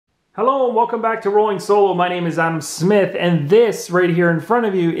Hello and welcome back to Rolling Solo. My name is Adam Smith and this right here in front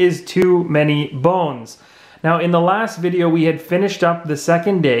of you is Too Many Bones. Now in the last video we had finished up the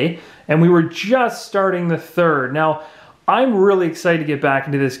second day and we were just starting the third. Now I'm really excited to get back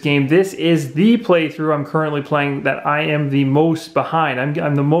into this game. This is the playthrough I'm currently playing that I am the most behind.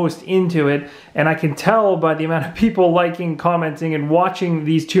 I'm the most into it, and I can tell by the amount of people liking, commenting, and watching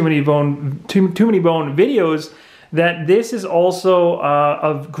these Too Many Bone videos that this is also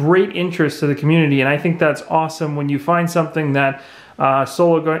of great interest to the community, and I think that's awesome when you find something that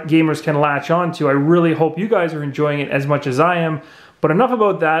solo gamers can latch onto. I really hope you guys are enjoying it as much as I am. But enough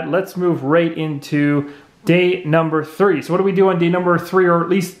about that. Let's move right into day number 3. So what do we do on day number 3, or at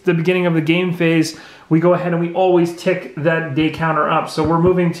least the beginning of the game phase? We go ahead and we always tick that day counter up. So we're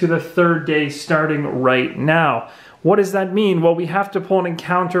moving to the third day starting right now. What does that mean? Well, we have to pull an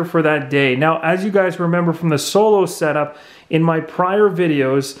encounter for that day. Now, as you guys remember from the solo setup, in my prior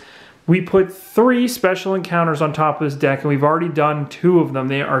videos, we put 3 special encounters on top of this deck, and we've already done 2 of them.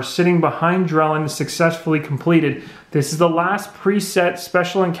 They are sitting behind Drellen, successfully completed. This is the last preset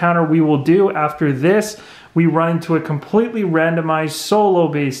special encounter we will do. After this, we run into a completely randomized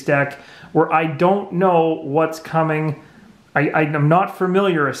solo-based deck where I don't know what's coming. I'm not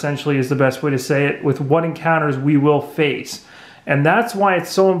familiar, essentially, is the best way to say it, with what encounters we will face. And that's why it's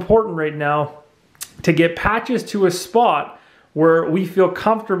so important right now to get patches to a spot where we feel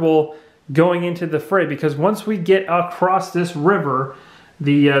comfortable going into the fray. Because once we get across this river,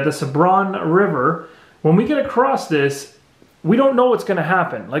 the Sabron River, when we get across this, we don't know what's going to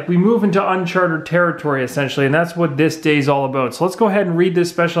happen. Like, we move into uncharted territory, essentially, and that's what this day is all about. So let's go ahead and read this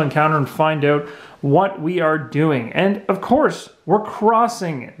special encounter and find out what we are doing. And of course, we're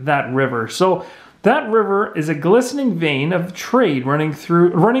crossing that river. So that river is a glistening vein of trade running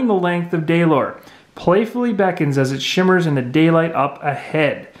the length of Daylor. Playfully beckons as it shimmers in the daylight up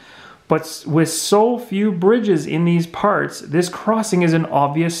ahead. But with so few bridges in these parts, this crossing is an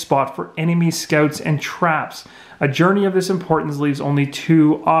obvious spot for enemy scouts and traps. A journey of this importance leaves only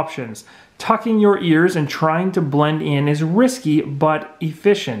 2 options. Tucking your ears and trying to blend in is risky but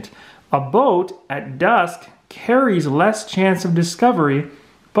efficient. A boat at dusk carries less chance of discovery,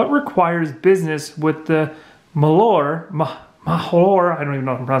 but requires business with the Mahor, I don't even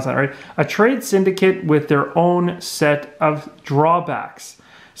know if I'm pronouncing that right, a trade syndicate with their own set of drawbacks.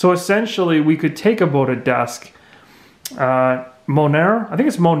 So essentially, we could take a boat at dusk. Moner? I think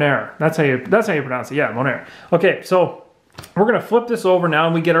it's Moner. That's how you pronounce it. Yeah, Moner. Okay, so we're going to flip this over now,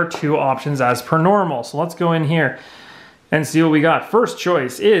 and we get our 2 options as per normal. So let's go in here and see what we got. First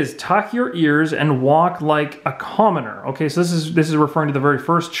choice is tuck your ears and walk like a commoner. Okay, so this is referring to the very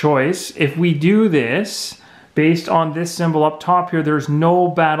first choice. If we do this, based on this symbol up top here, there's no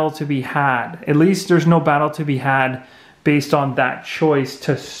battle to be had. At least there's no battle to be had based on that choice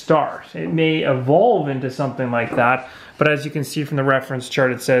to start. It may evolve into something like that, but as you can see from the reference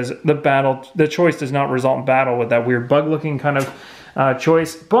chart, it says the choice does not result in battle with that weird bug-looking kind of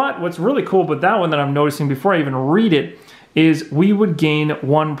choice. But what's really cool about that one that I'm noticing before I even read it is we would gain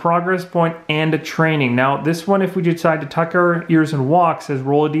 1 progress point and a training. Now, this one, if we decide to tuck our ears and walk, says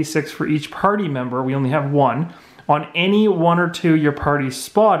roll a d6 for each party member. We only have 1. On any 1 or 2 your party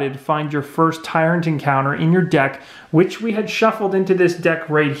spotted, find your first tyrant encounter in your deck, which we had shuffled into this deck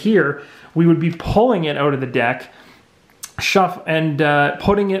right here. We would be pulling it out of the deck, and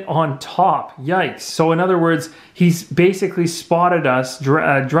putting it on top. Yikes. So in other words, he's basically spotted us.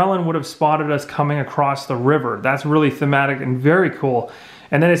 Drellen would have spotted us coming across the river. That's really thematic and very cool.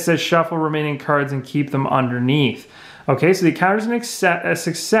 And then it says shuffle remaining cards and keep them underneath. Okay, so the encounter is a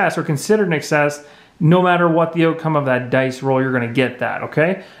success, or considered an success. No matter what the outcome of that dice roll, you're going to get that,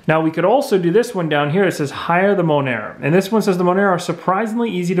 okay? Now, we could also do this one down here. It says hire the Moner. And this one says the Moner are surprisingly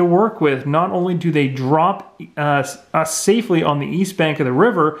easy to work with. Not only do they drop us safely on the east bank of the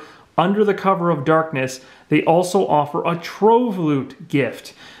river under the cover of darkness, they also offer a trove loot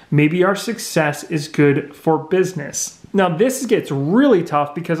gift. Maybe our success is good for business. Now, this gets really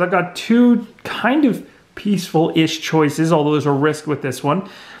tough because I've got 2 kind of peaceful-ish choices, although there's a risk with this one.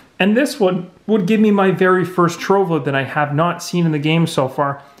 And this one would give me my very first trove loot that I have not seen in the game so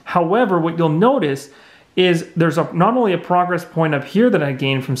far. However, what you'll notice is there's not only a progress point up here that I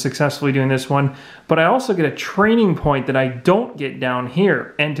gain from successfully doing this one, but I also get a training point that I don't get down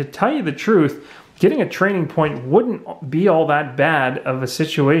here. And to tell you the truth, getting a training point wouldn't be all that bad of a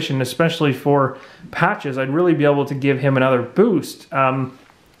situation, especially for Patches. I'd really be able to give him another boost.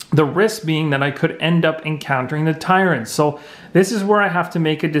 The risk being that I could end up encountering the tyrant. So this is where I have to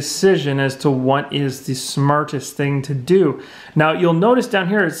make a decision as to what is the smartest thing to do. Now you'll notice down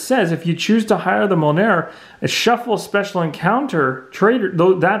here it says if you choose to hire the Molnir, shuffle a special encounter trader,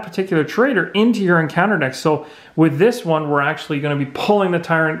 that particular trader, into your encounter deck. So with this one, we're actually going to be pulling the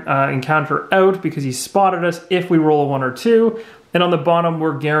tyrant encounter out because he spotted us if we roll a 1 or 2. And on the bottom,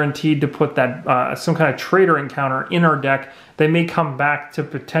 we're guaranteed to put that some kind of trader encounter in our deck. They may come back to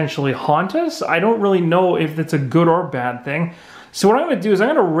potentially haunt us. I don't really know if it's a good or bad thing. So what I'm going to do is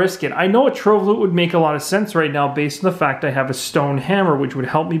I'm going to risk it. I know a Trove Loot would make a lot of sense right now based on the fact I have a stone hammer, which would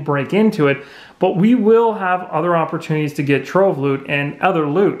help me break into it. But we will have other opportunities to get Trove Loot and other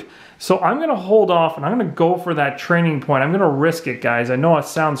loot. So I'm going to hold off and I'm going to go for that training point. I'm going to risk it, guys. I know it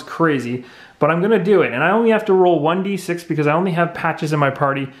sounds crazy, but I'm going to do it. And I only have to roll 1d6 because I only have patches in my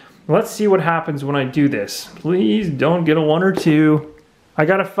party. Let's see what happens when I do this. Please don't get a 1 or 2. I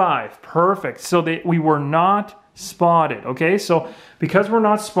got a 5. Perfect. So we were not spotted. Okay, so because we're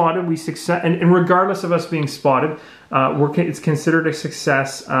not spotted, we success. And regardless of us being spotted, it's considered a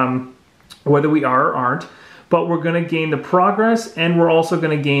success whether we are or aren't. But we're going to gain the progress, and we're also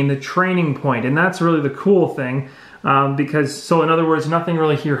going to gain the training point. And that's really the cool thing. So in other words, nothing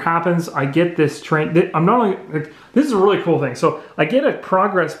really here happens. I get this I'm not only, this is a really cool thing. So I get a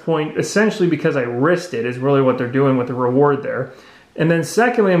progress point essentially because I risked it, is really what they're doing with the reward there. And then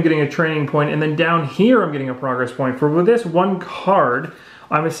secondly, I'm getting a training point, and then down here I'm getting a progress point. With this one card,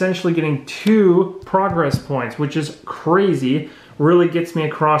 I'm essentially getting 2 progress points, which is crazy. Really gets me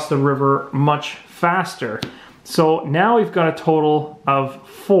across the river much faster. So now we've got a total of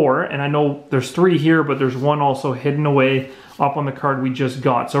 4, and I know there's 3 here, but there's 1 also hidden away up on the card we just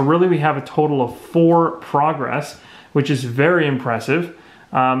got. So really we have a total of 4 progress, which is very impressive.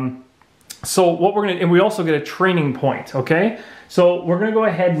 So what we're gonna, and we also get a training point, okay? So we're gonna go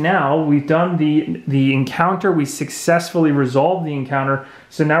ahead now. We've done the encounter. We successfully resolved the encounter.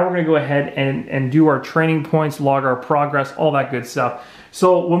 So now we're gonna go ahead and do our training points, log our progress, all that good stuff.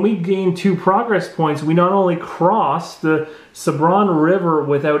 So when we gain 2 progress points, we not only cross the Sabron River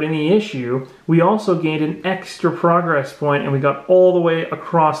without any issue, we also gained an extra progress point, and we got all the way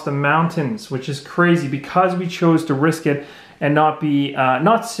across the mountains, which is crazy because we chose to risk it and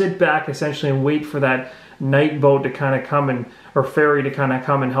not sit back essentially and wait for that night boat to kind of come or ferry to kind of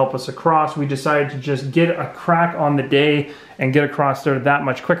come and help us across. We decided to just get a crack on the day and get across there that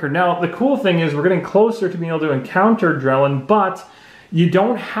much quicker. Now, the cool thing is we're getting closer to being able to encounter Drellen, but you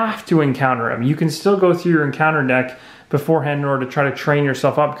don't have to encounter him. You can still go through your encounter deck beforehand in order to try to train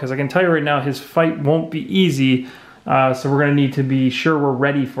yourself up, because I can tell you right now his fight won't be easy, so we're going to need to be sure we're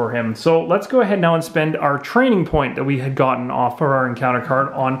ready for him. So let's go ahead now and spend our training point that we had gotten off of our encounter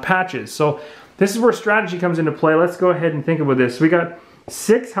card on patches. So this is where strategy comes into play. Let's go ahead and think about this. We got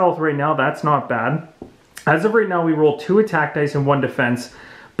 6 health right now. That's not bad. As of right now, we roll 2 attack dice and 1 defense,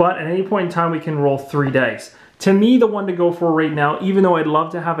 but at any point in time, we can roll 3 dice. To me, the one to go for right now, even though I'd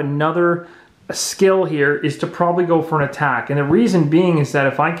love to have another skill here, is to probably go for an attack. And the reason being is that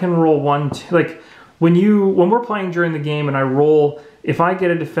if I can roll 1, 2, like when we're playing during the game and I roll, if I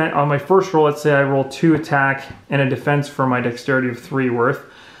get a defense on my first roll, let's say I roll 2 attack and a defense for my dexterity of 3 worth,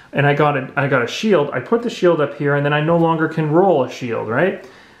 and I got a shield, I put the shield up here, and then I no longer can roll a shield, right?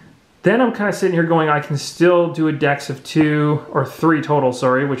 Then I'm kind of sitting here going, I can still do a dex of 2 or 3 total,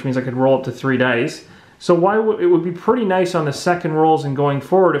 sorry, which means I could roll up to 3 dice. So it would be pretty nice on the second rolls and going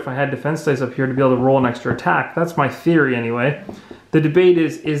forward if I had defense dice up here to be able to roll an extra attack. That's my theory anyway. The debate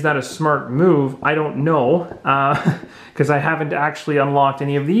is that a smart move? I don't know, because I haven't actually unlocked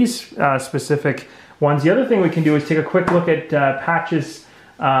any of these specific ones. The other thing we can do is take a quick look at Patch's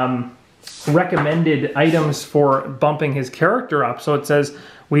recommended items for bumping his character up. So it says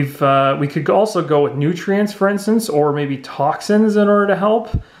we could also go with nutrients, for instance, or maybe toxins in order to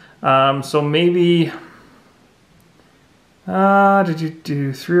help. So maybe... did you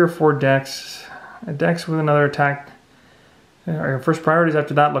do 3 or 4 decks? A dex with another attack. Your first priorities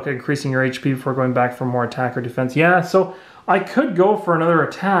after that, look at increasing your HP before going back for more attack or defense. Yeah, so I could go for another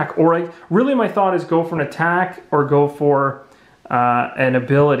attack, or really my thought is go for an attack or go for an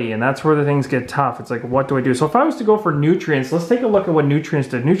ability, and that's where the things get tough. It's like, what do I do? So if I was to go for nutrients, let's take a look at what nutrients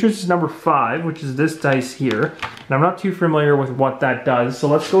did. Nutrients is number 5, which is this dice here, and I'm not too familiar with what that does. So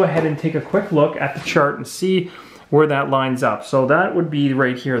let's go ahead and take a quick look at the chart and see where that lines up. So that would be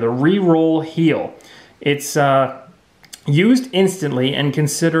right here, the reroll heal. It's used instantly and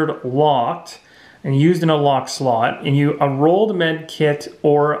considered locked and used in a lock slot, and a rolled med kit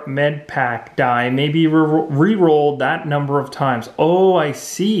or med pack die may be re-rolled that number of times. Oh, I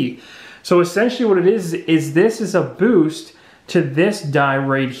see. So essentially what it is this is a boost to this die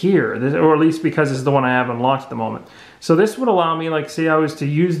right here, or at least because this is the one I have unlocked at the moment. So this would allow me, like say I was to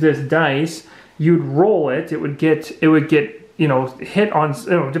use this dice, you'd roll it, it would get you know, hit on, you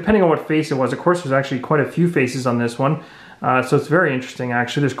know, depending on what face it was. Of course, there's actually quite a few faces on this one. So it's very interesting,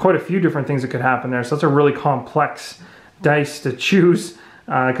 actually. There's quite a few different things that could happen there. So that's a really complex dice to choose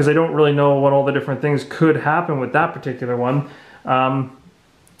because I don't really know what all the different things could happen with that particular one.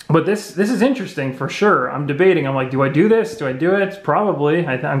 But this is interesting for sure. I'm debating. I'm like, do I do this? Do I do it? Probably.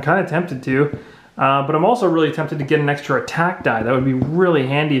 I'm kind of tempted to. But I'm also really tempted to get an extra attack die. That would be really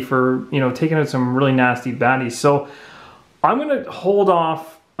handy for, you know, taking out some really nasty baddies. So I'm going to hold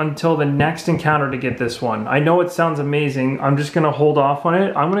off until the next encounter to get this one. I know it sounds amazing. I'm just going to hold off on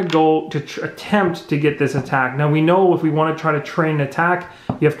it. I'm going to go to attempt to get this attack. Now we know if we want to try to train an attack,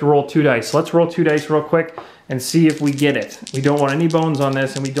 you have to roll 2 dice. So let's roll 2 dice real quick and see if we get it. We don't want any bones on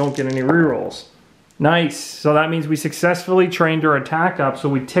this and we don't get any rerolls. Nice. So that means we successfully trained our attack up. So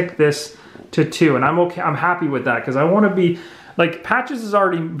we tick this to 2 and I'm okay. I'm happy with that because I want to be like, Patches is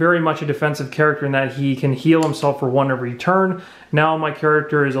already very much a defensive character in that he can heal himself for 1 every turn. Now my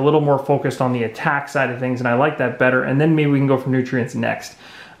character is a little more focused on the attack side of things and I like that better. And then maybe we can go for nutrients next.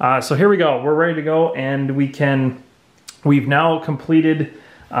 So here we go. We're ready to go and we've now completed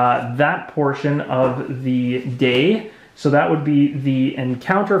that portion of the day. So that would be the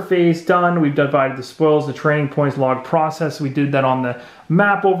encounter phase done. We've divided the spoils, the training points, log process. We did that on the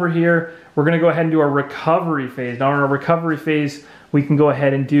map over here. We're going to go ahead and do our recovery phase. Now in our recovery phase, we can go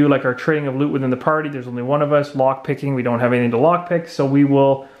ahead and do like our trading of loot within the party. There's only one of us. Lock picking, we don't have anything to lock pick, so we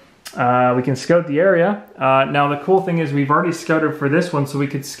can scout the area. Now the cool thing is we've already scouted for this one, so we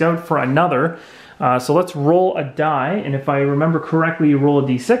could scout for another. So let's roll a die, and if I remember correctly, you roll a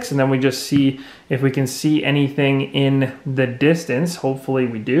d6, and then we just see if we can see anything in the distance. Hopefully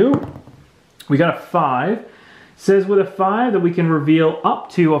we do. We got a 5. It says with a 5 that we can reveal up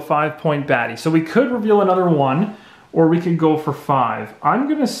to a 5-point baddie. So we could reveal another 1, or we could go for 5. I'm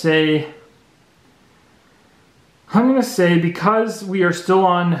gonna say because we are still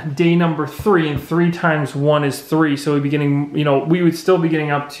on day number 3, and 3 times 1 is 3, so we'd be getting, you know, we would still be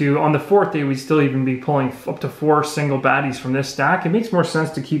getting up to, on the 4th day, we'd still even be pulling up to 4 single baddies from this stack. It makes more sense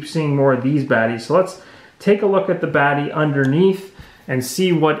to keep seeing more of these baddies. So let's take a look at the baddie underneath and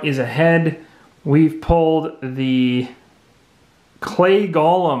see what is ahead. We've pulled the Clay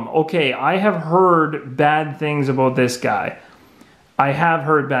Golem. Okay, I have heard bad things about this guy. I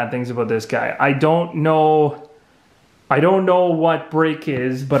don't know what break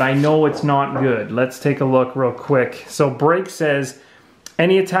is, but I know it's not good. Let's take a look real quick. So break says,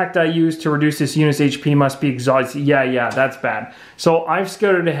 any attack die used to reduce this unit's HP must be exhausted. Yeah, that's bad. So I've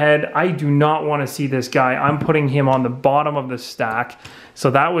scouted ahead. I do not want to see this guy. I'm putting him on the bottom of the stack. So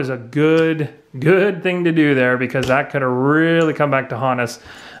that was a good thing to do there because that could have really come back to haunt us.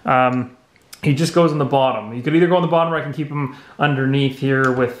 He just goes on the bottom. You could either go on the bottom or I can keep him underneath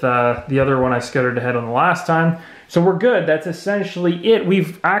here with the other one I scouted ahead on the last time. So we're good. That's essentially it.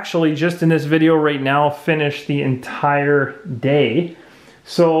 We've actually just in this video right now finished the entire day.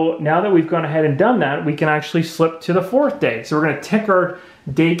 So now that we've gone ahead and done that, we can actually slip to the 4th day. So we're going to tick our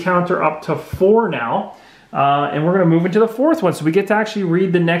day counter up to 4 now. And we're going to move into the 4th one. So we get to actually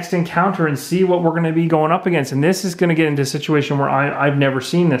read the next encounter and see what we're going to be going up against. And this is going to get into a situation where I've never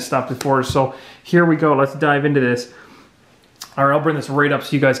seen this stuff before. So here we go. Let's dive into this. All right, I'll bring this right up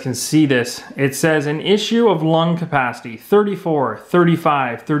so you guys can see this. It says an issue of lung capacity, 34,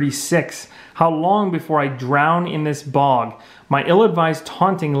 35, 36. How long before I drown in this bog? My ill-advised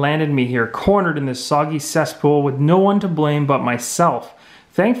taunting landed me here, cornered in this soggy cesspool with no one to blame but myself.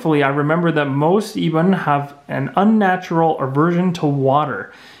 Thankfully, I remember that most even have an unnatural aversion to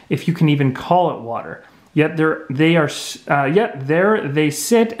water, if you can even call it water. Yet there they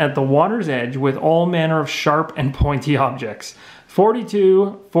sit at the water's edge with all manner of sharp and pointy objects.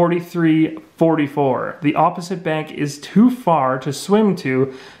 42, 43, 44. The opposite bank is too far to swim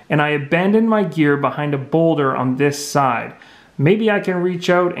to, and I abandoned my gear behind a boulder on this side. Maybe I can reach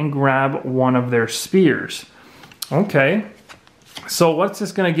out and grab one of their spears. Okay. So what's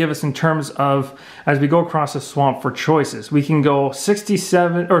this going to give us in terms of, as we go across the swamp for choices? We can go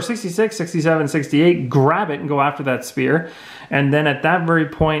 67, or 66, 67, 68, grab it and go after that spear. And then at that very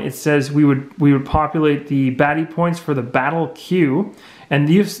point, it says we would populate the baddie points for the battle queue. And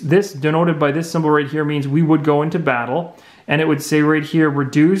this denoted by this symbol right here means we would go into battle. And it would say right here,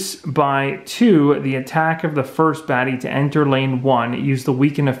 reduce by 2 the attack of the first baddie to enter lane 1. Use the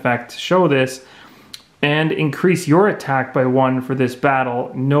weaken effect to show this. And increase your attack by 1 for this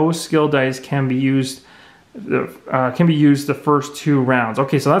battle. No skill dice can be used can be used the first 2 rounds.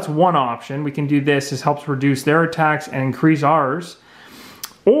 Okay, so that's one option. We can do this. This helps reduce their attacks and increase ours.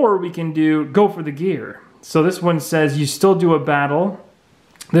 Or we can do go for the gear. So this one says you still do a battle.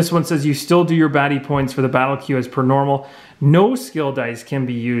 This one says you still do your baddie points for the battle queue as per normal. No skill dice can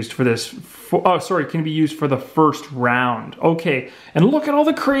be used for this. Can be used for the first round. Okay, and look at all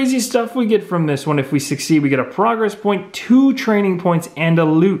the crazy stuff we get from this one. If we succeed, we get a progress point, 2 training points, and a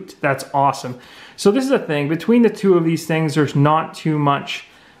loot. That's awesome. So this is the thing. Between the 2 of these things, there's not too much.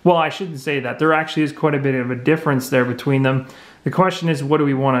 Well, I shouldn't say that. There actually is quite a bit of a difference there between them. The question is, what do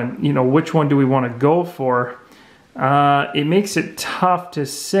we want to, which one do we want to go for? It makes it tough to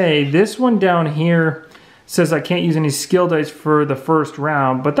say. This one down here says I can't use any skill dice for the first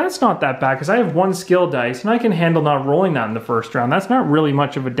round, but that's not that bad because I have 1 skill dice and I can handle not rolling that in the first round. That's not really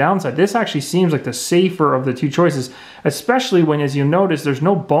much of a downside. This actually seems like the safer of the 2 choices, especially when, as you notice, there's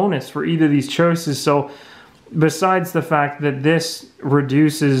no bonus for either of these choices. So besides the fact that this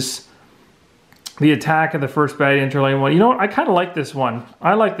reduces the attack of the first baddie enter lane 1. You know what? I kind of like this one.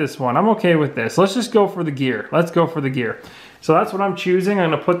 I like this one. I'm okay with this. Let's just go for the gear. Let's go for the gear. So that's what I'm choosing. I'm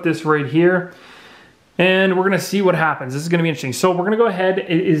going to put this right here. And we're going to see what happens. This is going to be interesting. So we're going to go ahead. It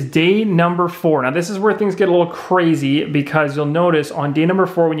is day number 4. Now this is where things get a little crazy because you'll notice on day number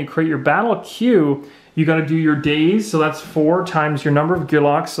 4 when you create your battle queue, you got to do your days. So that's 4 times your number of gear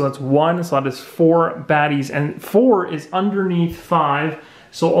locks. So that's 1. So that is 4 baddies. And 4 is underneath 5.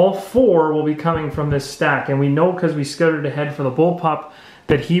 So all 4 will be coming from this stack. And we know because we scouted ahead for the bullpup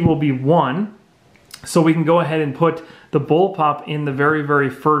that he will be 1. So we can go ahead and put the bullpup in the very, very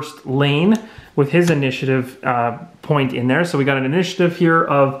first lane with his initiative point in there. So we got an initiative here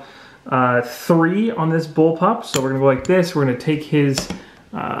of 3 on this bullpup. So we're going to go like this. We're going to take his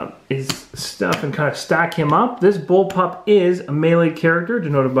stuff and kind of stack him up. This bullpup is a melee character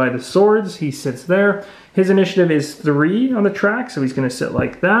denoted by the swords. He sits there. His initiative is 3 on the track, so he's going to sit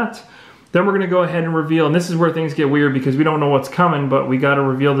like that. Then we're going to go ahead and reveal, and this is where things get weird because we don't know what's coming, but we got to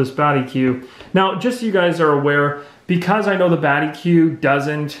reveal this baddie queue. Now, just so you guys are aware, because I know the baddie queue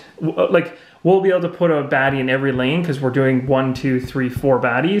doesn't, like, we'll be able to put a baddie in every lane because we're doing 1, 2, 3, 4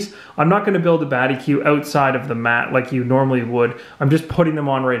 baddies. I'm not going to build a baddie queue outside of the mat like you normally would. I'm just putting them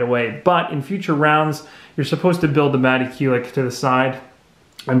on right away. But in future rounds, you're supposed to build the baddie queue like to the side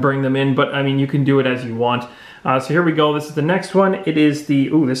and bring them in, but I mean, you can do it as you want. So here we go. This is the next one. It is the,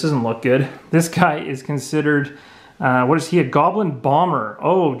 ooh, this doesn't look good. This guy is considered, what is he, a goblin bomber?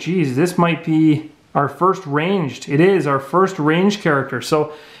 Oh, geez, this might be our first ranged. It is our first ranged character.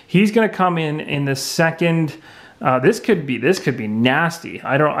 So he's going to come in the second. This could be nasty.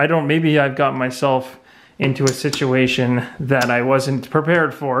 Maybe I've got myself into a situation that I wasn't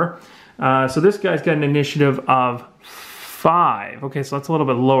prepared for. So this guy's got an initiative of 5. Okay, so that's a little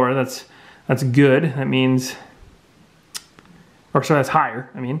bit lower. That's good. That means, or sorry, that's higher.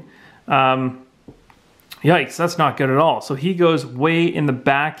 I mean, yikes, that's not good at all. So he goes way in the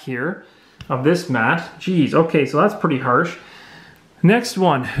back here of this mat. Jeez, okay, so that's pretty harsh. Next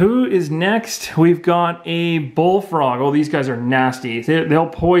one, who is next? We've got a bullfrog. Oh, these guys are nasty. They'll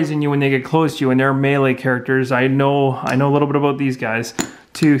poison you when they get close to you, and they're melee characters. I know a little bit about these guys.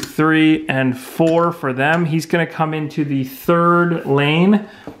 2, 3, and 4 for them. He's going to come into the 3rd lane.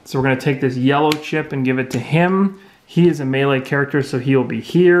 So we're going to take this yellow chip and give it to him. He is a melee character, so he'll be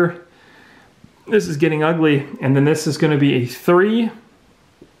here. This is getting ugly. And then this is going to be a 3.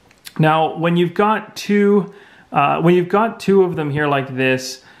 Now, when you've got two of them here like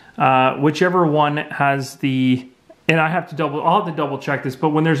this, whichever one has the, and I'll have to double check this, but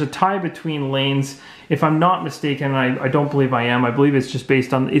when there's a tie between lanes, if I'm not mistaken, and I don't believe I am, I believe it's just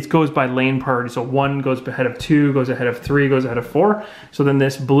based on, it goes by lane priority. So 1 goes ahead of 2, goes ahead of 3, goes ahead of 4. So then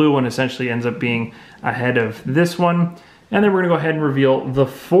this blue one essentially ends up being ahead of this one. And then we're gonna go ahead and reveal the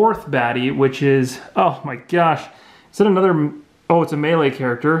 4th baddie, which is, oh my gosh, is it another, oh, it's a melee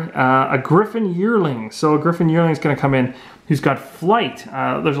character, a Griffin Yearling. So a Griffin Yearling is gonna come in who's got flight.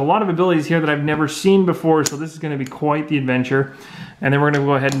 There's a lot of abilities here that I've never seen before, so this is gonna be quite the adventure. And then we're gonna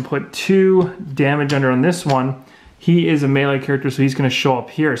go ahead and put 2 damage under on this one. He is a melee character, so he's gonna show up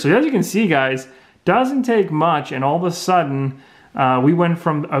here. So as you can see, guys, doesn't take much, and all of a sudden, we went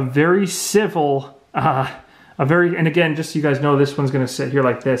from a very civil, and again, just so you guys know, this one's gonna sit here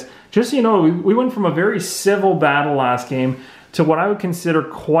like this. Just so you know, we went from a very civil battle last game to what I would consider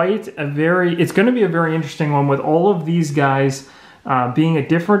quite a very, it's gonna be a very interesting one with all of these guys being at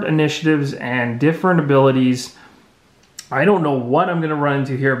different initiatives and different abilities. I don't know what I'm gonna run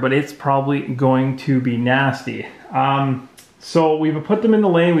into here, but it's probably going to be nasty. So we've put them in the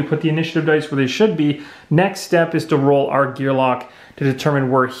lane, we put the initiative dice where they should be. Next step is to roll our gear lock to determine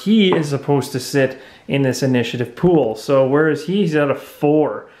where he is supposed to sit in this initiative pool. So where is he? He's at a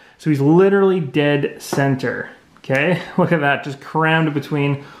 4. So he's literally dead center. Okay, look at that, just crammed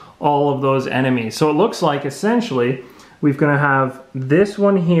between all of those enemies. So it looks like essentially we're gonna have this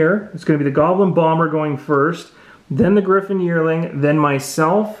one here. It's gonna be the Goblin Bomber going first, then the Griffin Yearling, then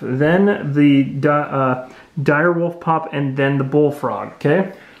myself, then the Dire Wolf Pup, and then the Bullfrog,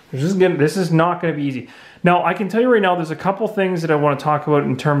 okay? This is not gonna be easy. Now, I can tell you right now, there's a couple things that I wanna talk about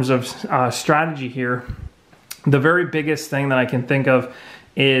in terms of strategy here. The very biggest thing that I can think of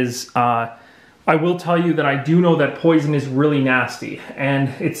is, I will tell you that I do know that poison is really nasty, and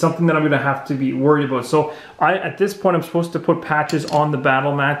it's something that I'm going to have to be worried about. So at this point, I'm supposed to put Patches on the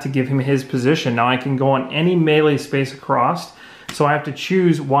battle mat to give him his position. Now I can go on any melee space across, so I have to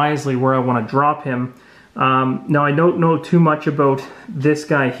choose wisely where I want to drop him. Now I don't know too much about this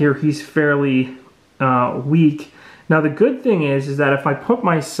guy here. He's fairly weak. Now the good thing is that if I put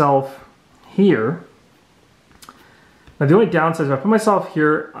myself here, now the only downside is if I put myself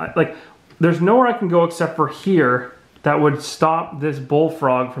here, there's nowhere I can go except for here that would stop this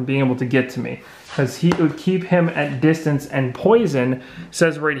Bullfrog from being able to get to me, because he would keep him at distance. And poison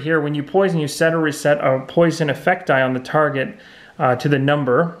says right here, when you poison, you set or reset a poison effect die on the target to the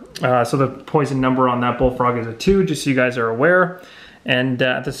number. So the poison number on that Bullfrog is a 2, just so you guys are aware. And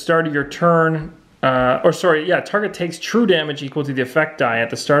at the start of your turn, target takes true damage equal to the effect die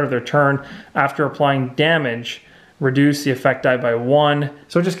at the start of their turn. After applying damage, reduce the effect die by 1,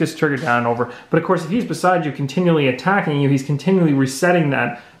 so it just gets triggered down and over. But of course, if he's beside you, continually attacking you, he's continually resetting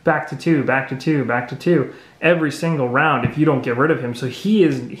that back to 2, back to 2, back to 2, every single round if you don't get rid of him. So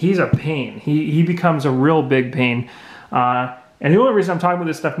he's a pain. He becomes a real big pain. And the only reason I'm talking about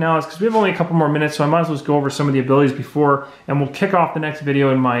this stuff now is because we have only a couple more minutes, so I might as well just go over some of the abilities before, and we'll kick off the next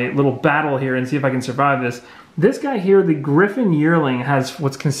video in my little battle here and see if I can survive this. This guy here, the Griffin Yearling, has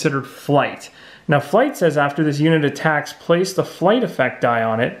what's considered flight. Now, flight says after this unit attacks, place the flight effect die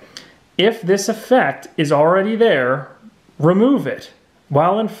on it. If this effect is already there, remove it.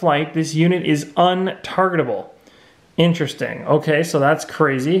 While in flight, this unit is untargetable. Interesting. Okay, so that's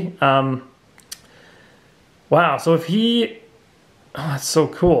crazy. Wow, so if he... Oh, that's so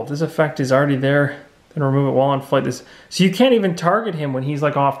cool. If this effect is already there, then remove it while in flight. So you can't even target him when he's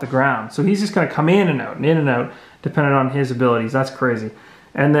like off the ground. So he's just going to come in and out, depending on his abilities. That's crazy.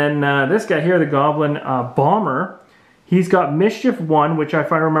 And then this guy here, the Goblin Bomber, he's got Mischief 1, which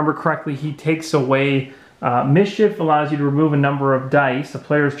if I remember correctly, he takes away... Mischief allows you to remove a number of dice, the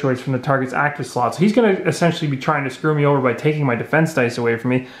player's choice, from the target's active slot. So he's going to essentially be trying to screw me over by taking my defense dice away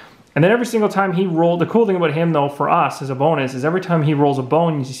from me. And then every single time he rolled... The cool thing about him, though, for us as a bonus, is every time he rolls a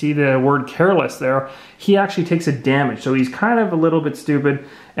bone, you see the word careless there, he actually takes a damage. So he's kind of a little bit stupid,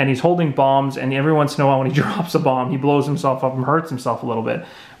 and he's holding bombs, and every once in a while when he drops a bomb, he blows himself up and hurts himself a little bit,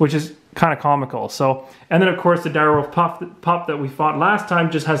 which is kind of comical. So, and then, of course, the Dire Wolf Pup that we fought last time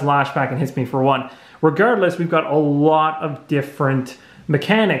just has lashback and hits me for 1. Regardless, we've got a lot of different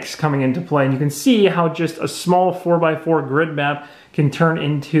mechanics coming into play, and you can see how just a small 4x4 grid map can turn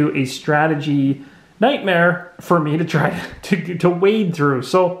into a strategy nightmare for me to try to wade through.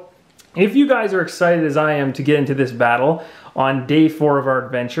 So if you guys are excited as I am to get into this battle on day 4 of our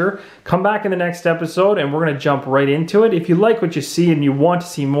adventure, come back in the next episode and we're going to jump right into it. If you like what you see and you want to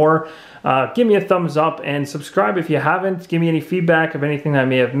see more, give me a thumbs up and subscribe if you haven't. Give me any feedback of anything I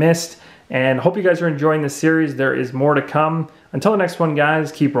may have missed, and hope you guys are enjoying this series. There is more to come. Until the next one,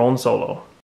 guys, keep rolling solo.